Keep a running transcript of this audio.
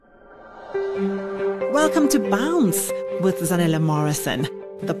Welcome to Bounce with Zanele Morrison,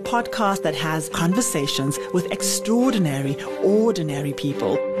 the podcast that has conversations with extraordinary, ordinary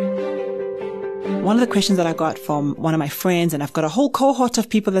people. One of the questions that I got from one of my friends, and I've got a whole cohort of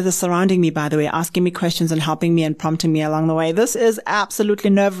people that are surrounding me, by the way, asking me questions and helping me and prompting me along the way. This is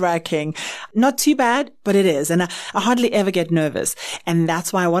absolutely nerve-wracking. Not too bad, but it is. And I hardly ever get nervous. And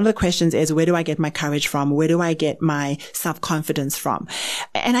that's why one of the questions is, where do I get my courage from? Where do I get my self-confidence from?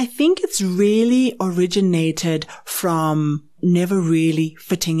 And I think it's really originated from never really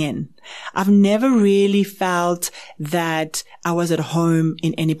fitting in. I've never really felt that I was at home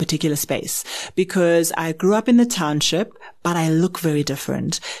in any particular space because I grew up in the township, but I look very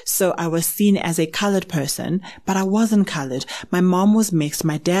different. So I was seen as a colored person, but I wasn't colored. My mom was mixed.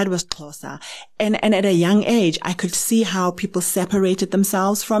 My dad was Xhosa. And at a young age, I could see how people separated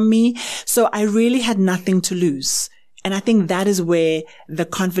themselves from me. So I really had nothing to lose. And I think that is where the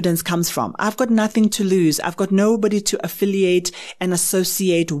confidence comes from. I've got nothing to lose. I've got nobody to affiliate and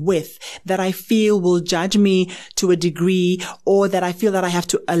associate with that I feel will judge me to a degree, or that I feel that I have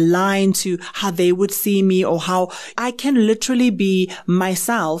to align to how they would see me, or how I can literally be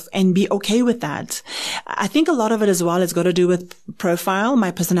myself and be okay with that. I think a lot of it as well has got to do with profile, my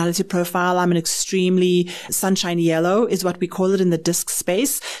personality profile. I'm an extremely sunshine yellow is what we call it in the disc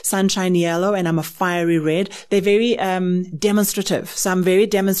space, sunshine yellow, and I'm a fiery red. They're very demonstrative. So I'm very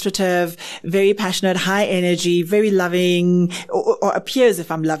demonstrative, very passionate, high energy, very loving, or appears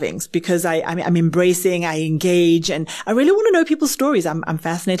if I'm loving, because I'm embracing, I engage, and I really want to know people's stories. I'm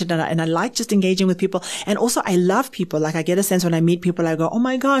fascinated, and I like just engaging with people. And also I love people. Like I get a sense when I meet people, I go, oh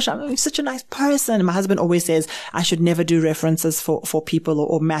my gosh, I'm such a nice person. And my husband always says I should never do references for people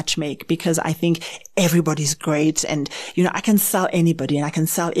or matchmake, because I think everybody's great. And, I can sell anybody and I can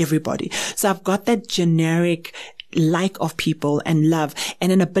sell everybody. So I've got that generic like of people and love,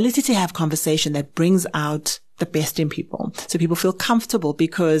 and an ability to have conversation that brings out the best in people. So people feel comfortable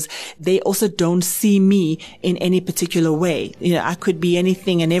because they also don't see me in any particular way. I could be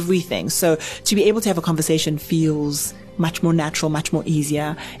anything and everything. So to be able to have a conversation feels much more natural, much more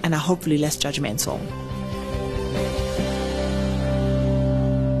easier, and hopefully less judgmental.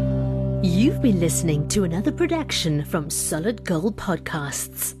 You've been listening to another production from Solid Gold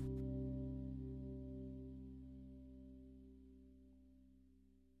Podcasts.